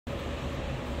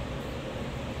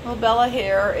Well, Bella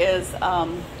here is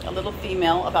a little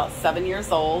female, about 7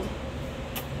 years old.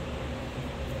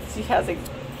 She has a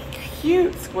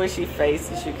cute, squishy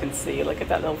face, as you can see. Look at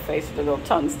that little face with the little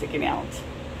tongue sticking out.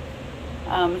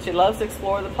 She loves to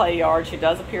explore the play yard. She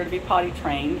does appear to be potty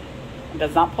trained and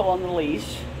does not pull on the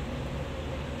leash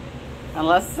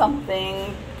unless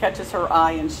something catches her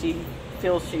eye and she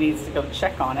feels she needs to go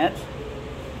check on it.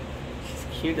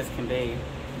 She's cute as can be.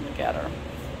 Look at her.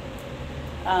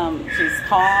 She's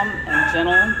calm and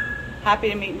gentle, happy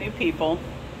to meet new people.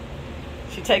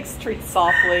 She takes treats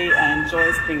softly and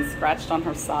enjoys being scratched on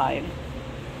her side.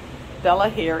 Bella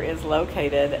here is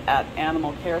located at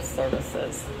Animal Care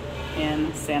Services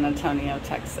in San Antonio,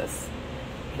 Texas.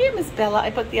 Here, Miss Bella. I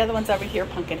put the other ones over here,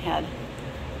 Pumpkinhead.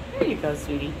 There you go,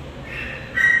 sweetie.